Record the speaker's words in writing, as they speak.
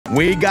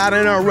We got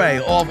an array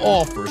of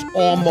offers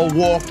on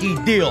Milwaukee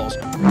deals.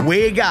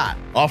 We got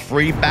a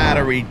free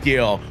battery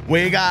deal.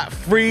 We got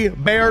free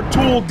bare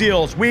tool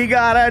deals. We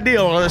got a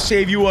deal to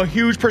save you a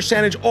huge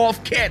percentage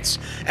off kits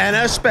and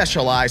a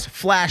specialized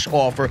flash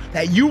offer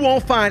that you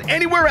won't find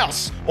anywhere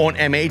else on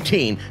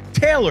M18,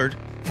 tailored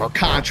for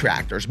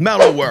contractors,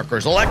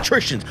 metalworkers,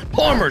 electricians,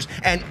 plumbers,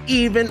 and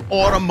even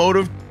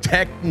automotive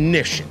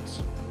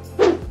technicians.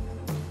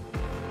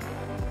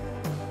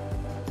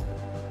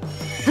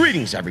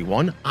 Greetings,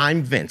 everyone.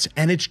 I'm Vince,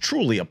 and it's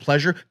truly a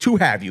pleasure to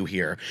have you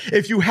here.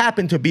 If you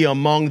happen to be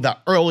among the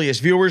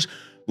earliest viewers,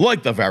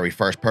 like the very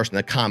first person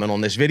to comment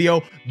on this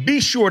video, be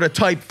sure to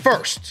type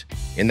first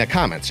in the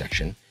comment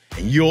section,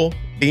 and you'll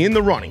be in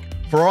the running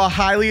for a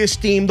highly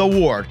esteemed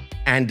award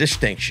and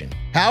distinction.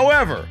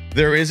 However,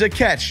 there is a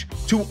catch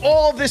to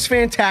all this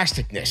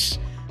fantasticness.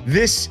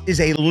 This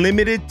is a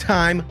limited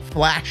time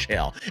flash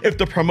sale. If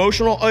the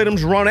promotional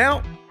items run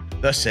out,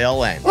 the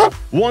sale ends.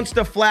 Once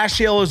the flash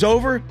sale is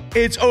over,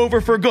 it's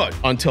over for good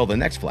until the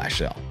next flash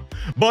sale.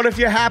 But if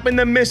you happen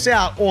to miss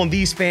out on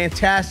these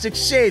fantastic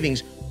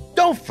savings,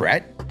 don't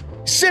fret.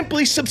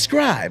 Simply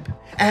subscribe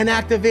and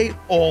activate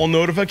all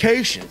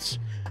notifications,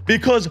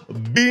 because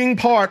being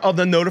part of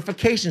the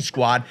notification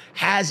squad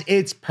has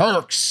its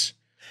perks,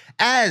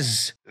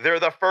 as they're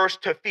the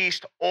first to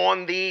feast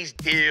on these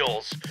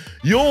deals.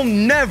 You'll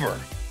never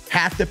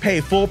have to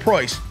pay full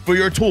price for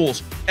your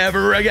tools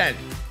ever again.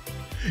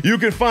 You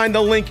can find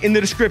the link in the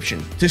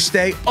description to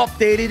stay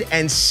updated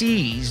and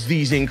seize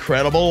these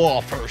incredible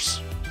offers.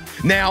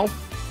 Now,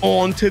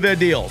 on to the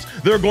deals.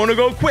 They're going to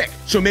go quick,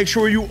 so make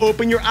sure you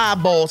open your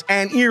eyeballs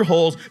and ear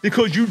holes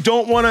because you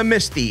don't want to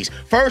miss these.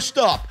 First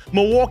up,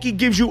 Milwaukee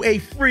gives you a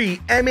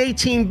free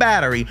M18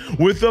 battery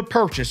with the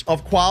purchase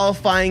of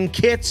qualifying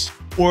kits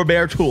or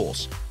bare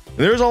tools.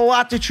 There's a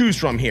lot to choose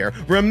from here.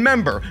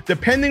 Remember,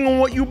 depending on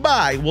what you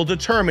buy will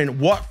determine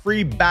what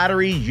free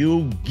battery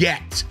you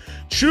get.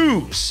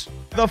 Choose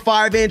the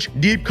 5-inch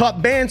deep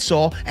cut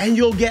bandsaw and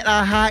you'll get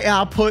a high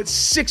output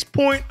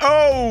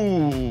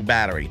 6.0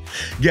 battery.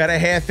 Get a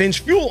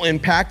 1/2-inch fuel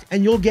impact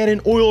and you'll get an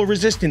oil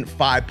resistant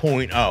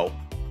 5.0.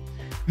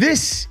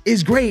 This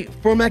is great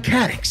for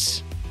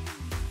mechanics.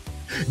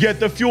 Get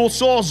the fuel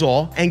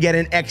sawzall and get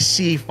an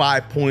XC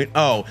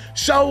 5.0.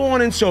 So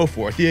on and so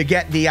forth. You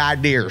get the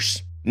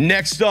ideas.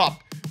 Next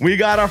up, we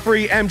got a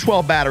free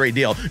M12 battery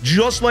deal.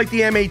 Just like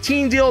the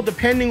M18 deal,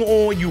 depending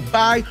on what you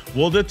buy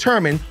will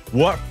determine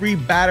what free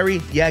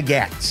battery you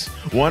get.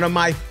 One of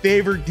my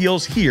favorite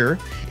deals here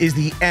is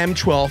the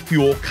M12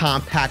 Fuel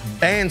Compact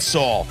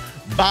Bandsaw.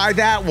 Buy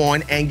that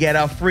one and get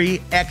a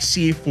free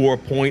XC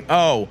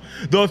 4.0.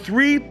 The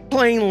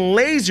 3-plane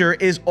laser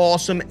is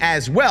awesome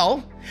as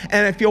well.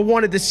 And if you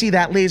wanted to see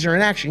that laser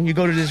in action, you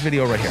go to this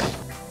video right here.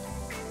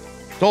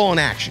 It's all in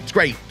action. It's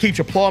great. Keeps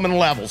your plumbing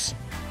levels.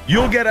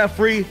 You'll get a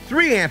free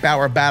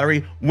 3-amp-hour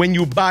battery when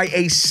you buy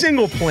a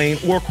single plane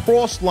or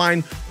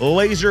cross-line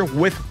laser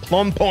with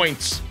plumb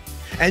points.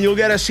 And you'll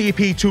get a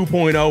CP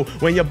 2.0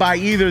 when you buy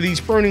either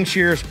these pruning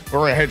shears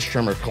or a hedge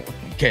trimmer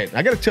kit.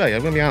 I gotta tell you,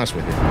 I'm gonna be honest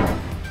with you.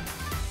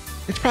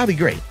 It's probably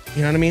great,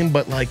 you know what I mean?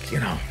 But like, you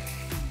know,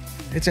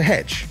 it's a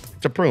hedge.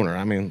 It's a pruner.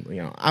 I mean,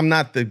 you know, I'm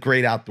not the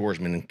great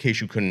outdoorsman, in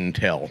case you couldn't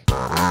tell.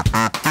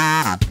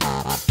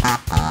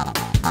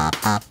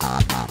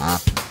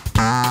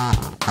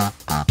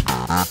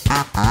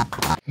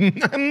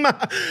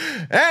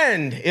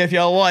 And if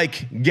you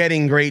like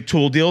getting great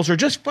tool deals or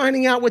just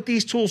finding out what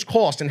these tools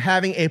cost and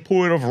having a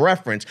point of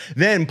reference,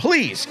 then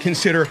please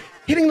consider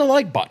hitting the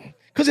like button,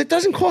 because it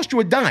doesn't cost you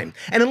a dime,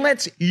 and it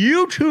lets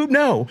YouTube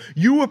know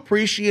you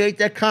appreciate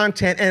that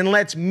content and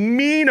lets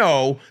me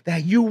know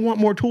that you want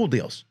more tool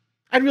deals.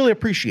 I'd really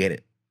appreciate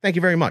it. Thank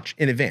you very much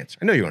in advance.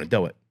 I know you're going to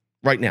do it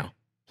right now.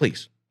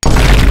 Please.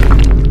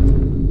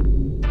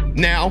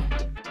 Now,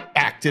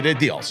 back to the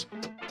deals.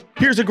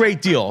 Here's a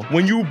great deal.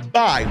 When you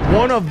buy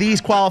one of these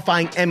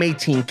qualifying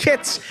M18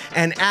 kits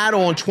and add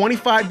on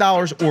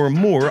 $25 or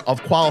more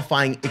of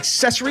qualifying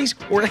accessories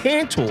or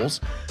hand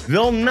tools,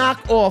 they'll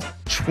knock off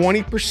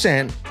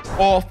 20%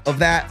 off of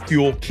that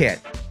fuel kit.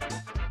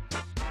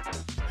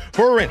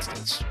 For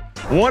instance,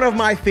 one of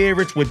my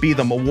favorites would be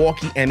the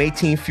Milwaukee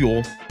M18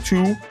 Fuel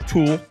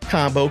 2-Tool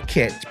Combo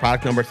Kit. It's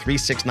product number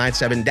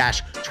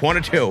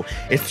 3697-22.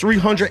 It's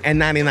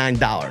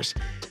 $399.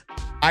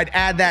 I'd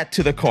add that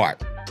to the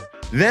cart.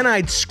 Then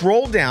I'd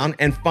scroll down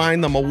and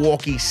find the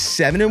Milwaukee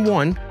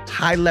 7-in-1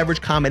 high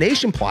leverage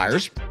combination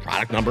pliers,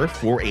 product number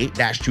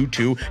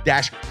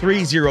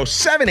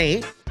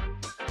 48-22-3078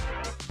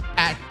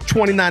 at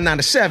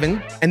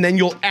 $29.97, and then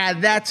you'll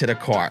add that to the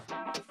cart.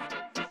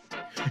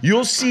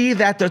 You'll see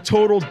that the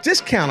total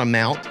discount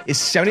amount is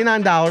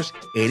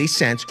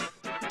 $79.80,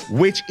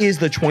 which is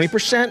the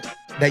 20%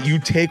 that you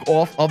take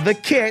off of the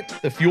kit,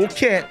 the fuel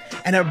kit,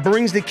 and it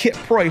brings the kit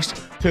price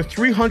to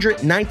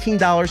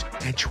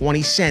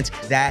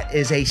 $319.20. That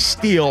is a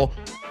steal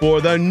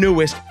for the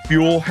newest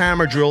fuel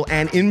hammer drill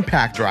and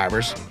impact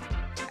drivers.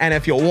 And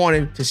if you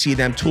wanted to see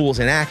them tools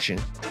in action,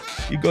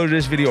 you go to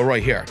this video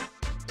right here.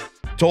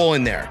 It's all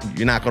in there.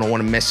 You're not going to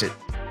want to miss it.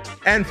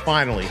 And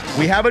finally,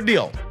 we have a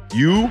deal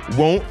you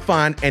won't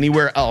find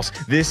anywhere else.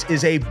 This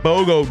is a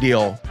BOGO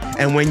deal.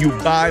 And when you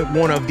buy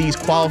one of these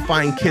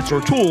qualifying kits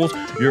or tools,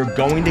 you're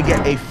going to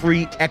get a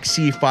free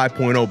XC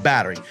 5.0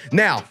 battery.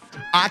 Now,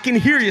 I can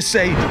hear you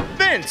say,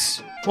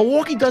 Vince,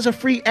 Milwaukee does a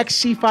free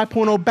XC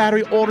 5.0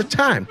 battery all the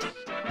time.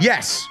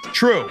 Yes,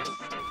 true.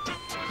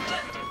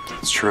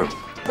 It's true.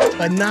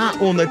 But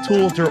not on the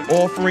tools they're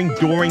offering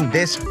during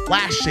this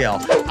flash sale.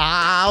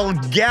 I'll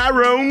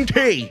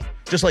guarantee.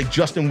 Just like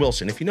Justin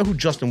Wilson. If you know who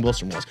Justin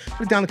Wilson was,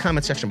 put it down in the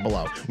comment section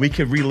below. We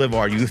could relive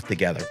our youth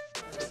together.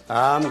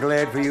 I'm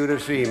glad for you to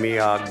see me.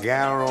 I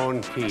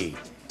guarantee.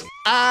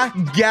 I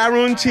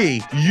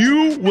guarantee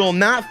you will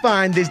not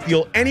find this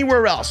deal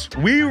anywhere else.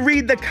 We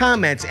read the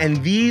comments,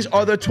 and these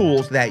are the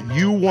tools that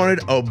you wanted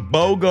a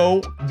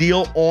BOGO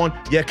deal on.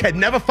 You could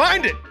never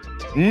find it.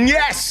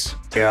 Yes.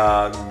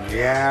 I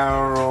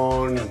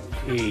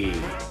guarantee.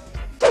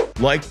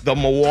 Like the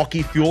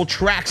Milwaukee Fuel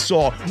Track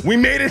Saw. We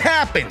made it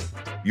happen.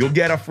 You'll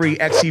get a free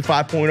XC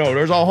 5.0.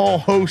 There's a whole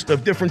host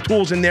of different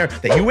tools in there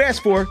that you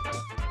asked for.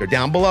 They're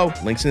down below.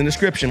 Links in the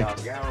description. I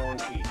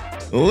guarantee.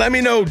 Let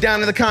me know down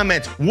in the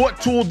comments,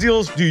 what tool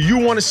deals do you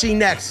want to see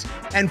next?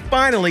 And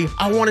finally,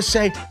 I want to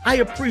say I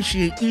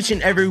appreciate each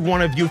and every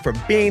one of you for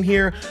being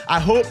here. I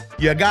hope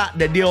you got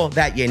the deal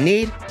that you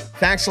need.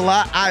 Thanks a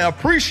lot. I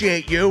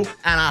appreciate you,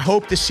 and I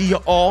hope to see you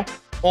all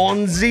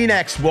on the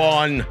next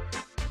one.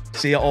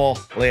 See you all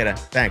later.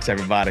 Thanks,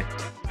 everybody.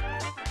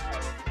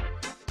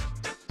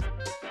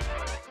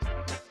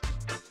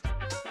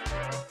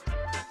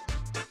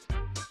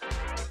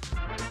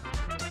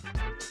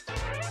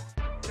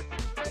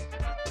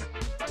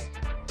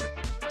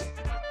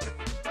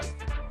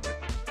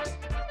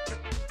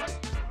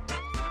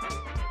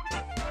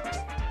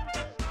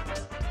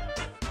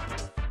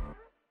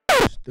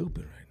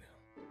 Stupid right now.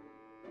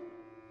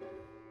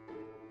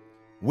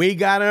 We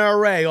got an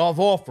array of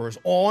offers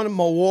on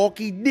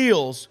Milwaukee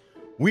deals.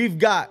 We've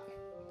got,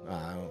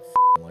 I don't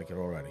like it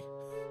already.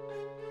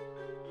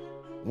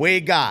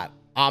 We got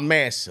a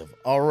massive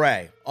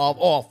array of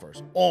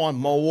offers on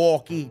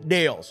Milwaukee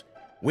deals.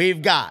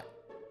 We've got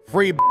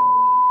free,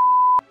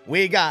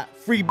 we got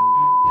free,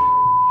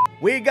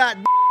 we got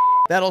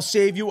that'll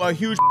save you a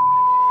huge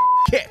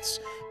kits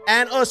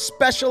and a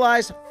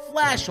specialized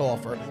flash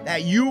offer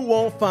that you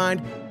won't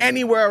find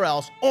anywhere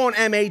else on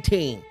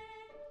M18.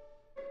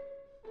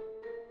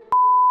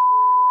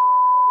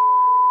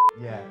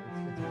 Yeah.